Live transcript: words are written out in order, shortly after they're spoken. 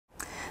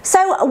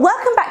So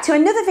welcome back to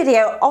another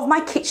video of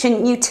my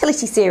kitchen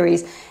utility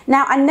series.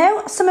 Now I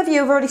know some of you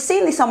have already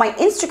seen this on my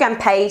Instagram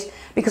page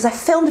because I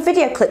filmed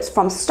video clips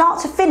from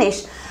start to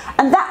finish,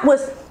 and that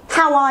was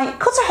how I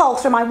cut a hole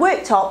through my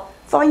worktop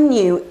for a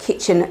new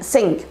kitchen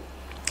sink.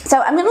 So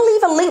I'm going to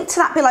leave a link to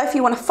that below if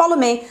you want to follow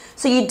me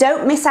so you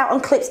don't miss out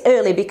on clips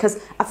early, because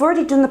I've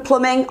already done the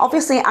plumbing.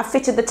 Obviously I've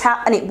fitted the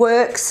tap and it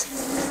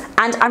works,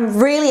 and I'm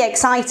really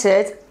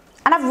excited.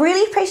 And I've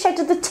really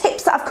appreciated the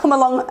tips that have come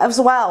along as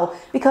well,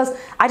 because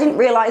I didn't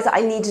realise that I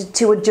needed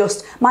to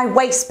adjust my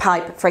waste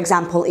pipe, for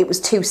example. It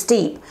was too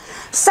steep.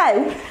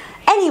 So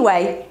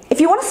anyway, if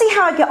you want to see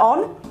how I get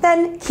on,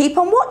 then keep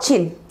on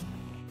watching.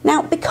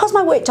 Now, because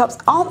my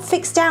worktops aren't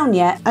fixed down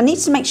yet, I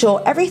needed to make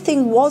sure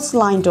everything was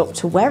lined up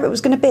to where it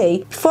was going to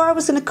be before I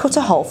was going to cut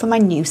a hole for my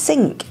new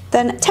sink.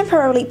 Then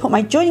temporarily put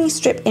my joining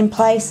strip in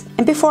place,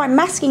 and before I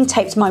masking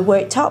taped my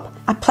worktop,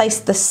 I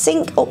placed the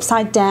sink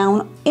upside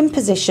down in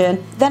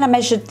position. Then I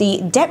measured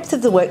the depth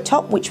of the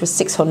worktop, which was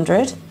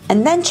 600,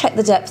 and then checked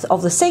the depth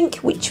of the sink,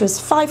 which was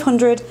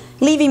 500,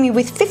 leaving me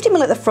with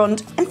 50mm at the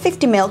front and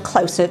 50mm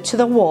closer to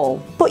the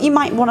wall. But you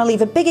might want to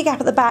leave a bigger gap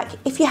at the back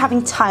if you're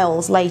having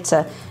tiles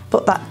later,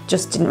 but that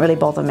just didn't really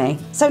bother me.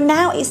 So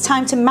now it's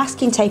time to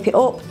masking tape it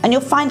up, and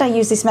you'll find I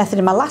used this method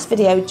in my last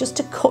video just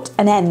to cut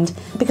an end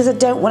because I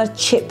don't want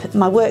to chip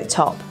my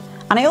worktop.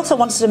 And I also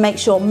wanted to make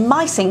sure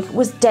my sink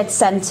was dead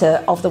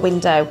center of the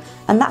window,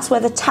 and that's where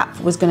the tap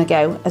was going to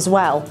go as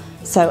well.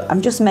 So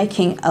I'm just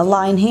making a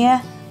line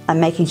here and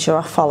making sure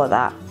I follow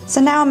that.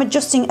 So now I'm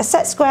adjusting a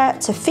set square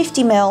to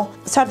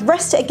 50mm, so I'd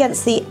rest it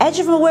against the edge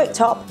of my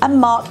worktop and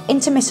mark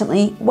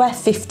intermittently where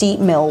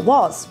 50mm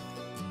was.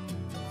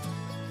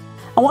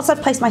 And once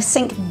I'd placed my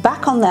sink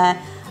back on there,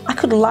 I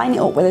could line it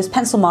up with those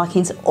pencil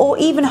markings, or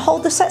even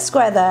hold the set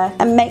square there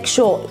and make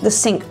sure the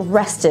sink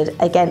rested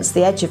against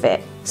the edge of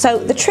it. So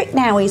the trick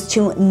now is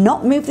to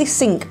not move this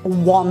sink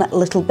one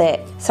little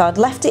bit. So I'd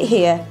left it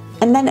here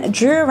and then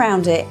drew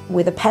around it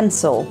with a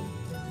pencil.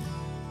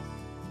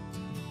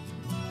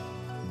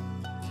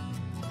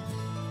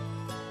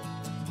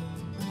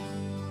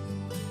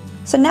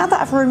 So now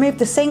that I've removed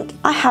the sink,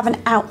 I have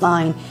an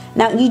outline.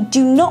 Now you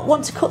do not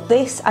want to cut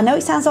this. I know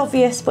it sounds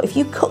obvious, but if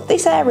you cut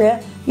this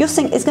area, your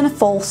sink is going to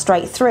fall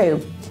straight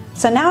through.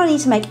 So now I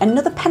need to make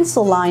another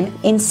pencil line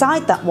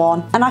inside that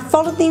one, and I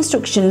followed the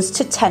instructions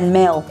to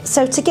 10mm.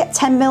 So to get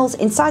 10mm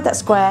inside that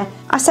square,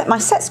 I set my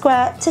set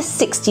square to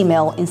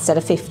 60mm instead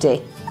of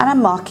 50. And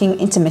I'm marking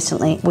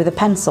intermittently with a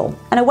pencil.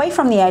 And away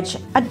from the edge,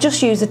 I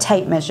just use a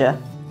tape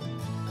measure.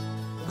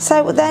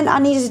 So then I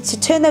needed to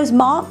turn those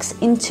marks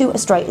into a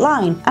straight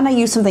line, and I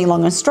used something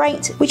long and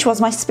straight, which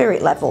was my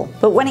spirit level.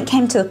 But when it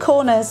came to the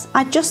corners,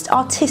 I just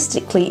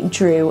artistically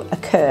drew a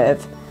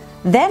curve.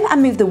 Then I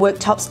moved the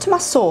worktops to my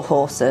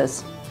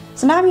sawhorses.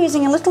 So now I'm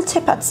using a little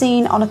tip I'd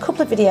seen on a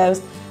couple of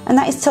videos, and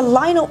that is to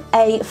line up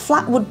a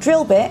flat wood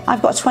drill bit.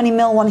 I've got a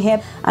 20mm one here,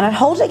 and I'd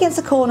hold it against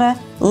the corner,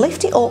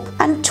 lift it up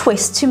and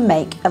twist to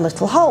make a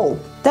little hole.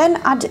 Then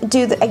I'd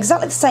do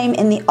exactly the same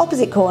in the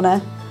opposite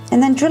corner,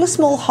 and then drill a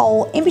small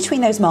hole in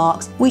between those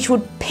marks, which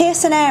would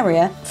pierce an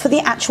area for the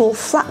actual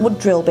flat wood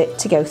drill bit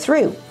to go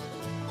through.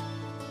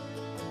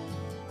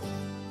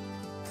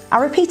 I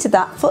repeated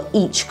that for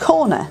each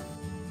corner.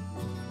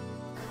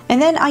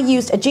 And then I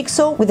used a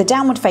jigsaw with a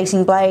downward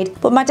facing blade,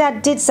 but my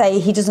dad did say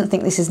he doesn't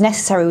think this is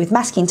necessary with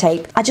masking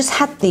tape. I just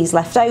had these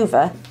left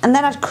over, and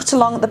then I'd cut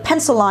along the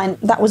pencil line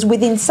that was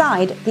within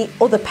inside the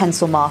other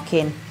pencil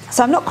marking.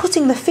 So I'm not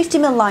cutting the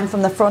 50mm line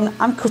from the front,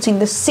 I'm cutting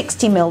the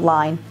 60mm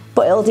line.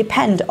 But it'll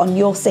depend on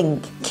your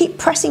sink. Keep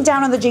pressing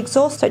down on the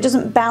jigsaw so it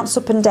doesn't bounce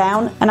up and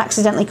down and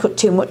accidentally cut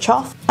too much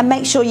off, and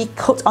make sure you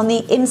cut on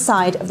the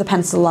inside of the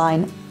pencil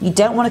line. You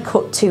don't want to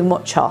cut too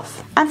much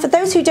off. And for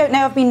those who don't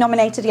know, I've been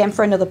nominated again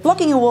for another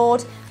blogging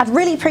award. I'd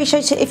really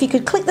appreciate it if you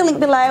could click the link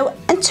below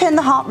and turn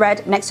the heart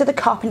red next to the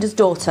Carpenter's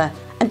daughter.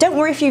 And don't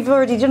worry if you've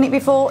already done it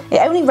before,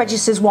 it only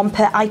registers one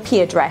per IP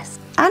address.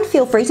 And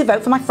feel free to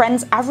vote for my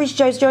friends Average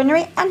Joe's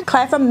Joinery and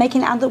Claire from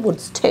Making It Out of the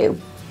Woods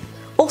too.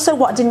 Also,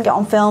 what I didn't get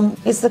on film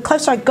is the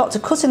closer I got to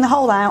cutting the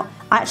hole out,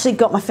 I actually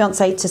got my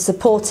fiance to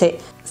support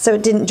it so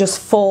it didn't just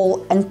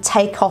fall and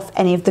take off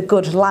any of the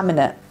good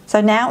laminate. So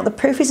now the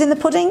proof is in the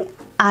pudding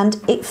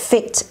and it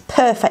fit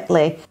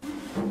perfectly.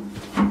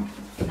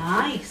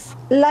 Nice.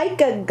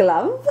 Like a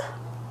glove.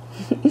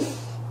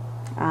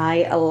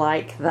 I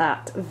like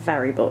that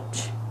very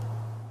much.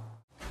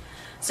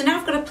 So now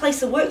I've got to place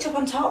the worktop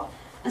on top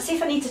and see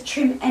if I need to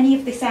trim any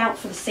of this out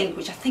for the sink,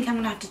 which I think I'm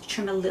going to have to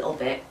trim a little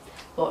bit.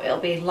 But it'll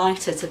be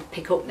lighter to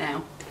pick up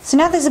now. So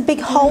now there's a big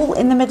hole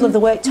in the middle of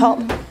the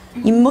worktop.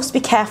 You must be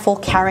careful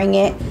carrying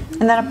it.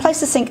 And then I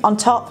placed the sink on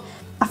top.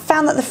 I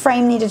found that the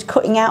frame needed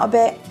cutting out a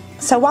bit.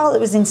 So while it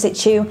was in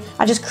situ,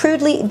 I just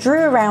crudely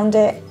drew around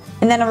it,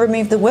 and then I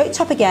removed the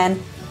worktop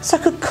again so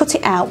I could cut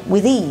it out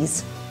with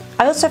ease.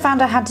 I also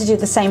found I had to do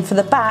the same for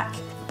the back,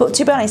 but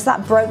to be honest,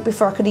 that broke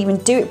before I could even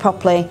do it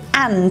properly,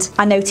 and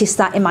I noticed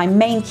that in my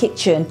main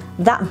kitchen,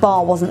 that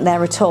bar wasn't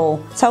there at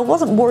all. So I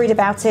wasn't worried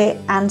about it,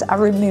 and I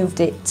removed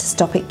it to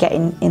stop it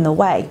getting in the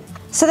way.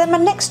 So then my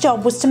next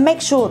job was to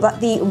make sure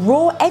that the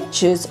raw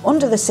edges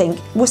under the sink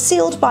were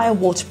sealed by a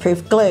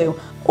waterproof glue,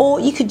 or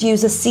you could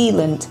use a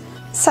sealant.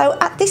 So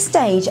at this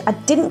stage I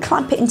didn't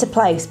clamp it into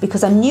place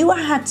because I knew I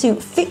had to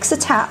fix the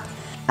tap,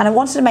 and I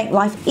wanted to make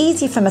life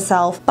easier for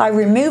myself by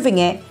removing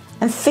it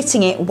and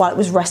fitting it while it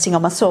was resting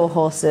on my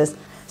sawhorses.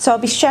 So I'll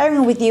be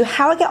sharing with you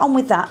how I get on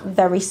with that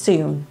very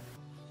soon.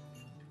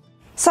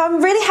 So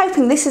I'm really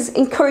hoping this has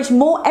encouraged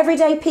more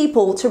everyday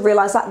people to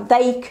realise that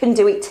they can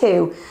do it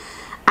too.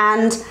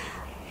 And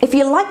if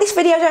you like this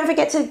video, don't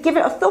forget to give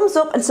it a thumbs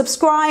up and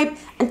subscribe.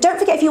 And don't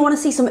forget, if you want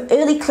to see some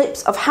early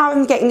clips of how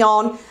I'm getting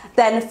on,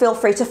 then feel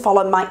free to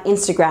follow my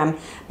Instagram,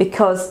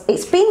 because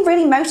it's been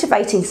really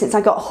motivating since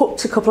I got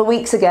hooked a couple of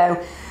weeks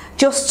ago,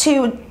 just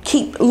to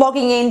keep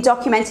logging in,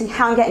 documenting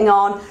how I'm getting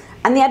on,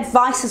 and the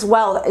advice as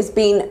well that has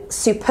been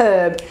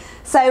superb.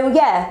 So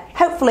yeah,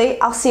 hopefully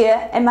I'll see you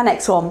in my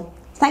next one.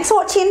 Thanks for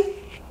watching.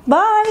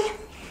 Bye.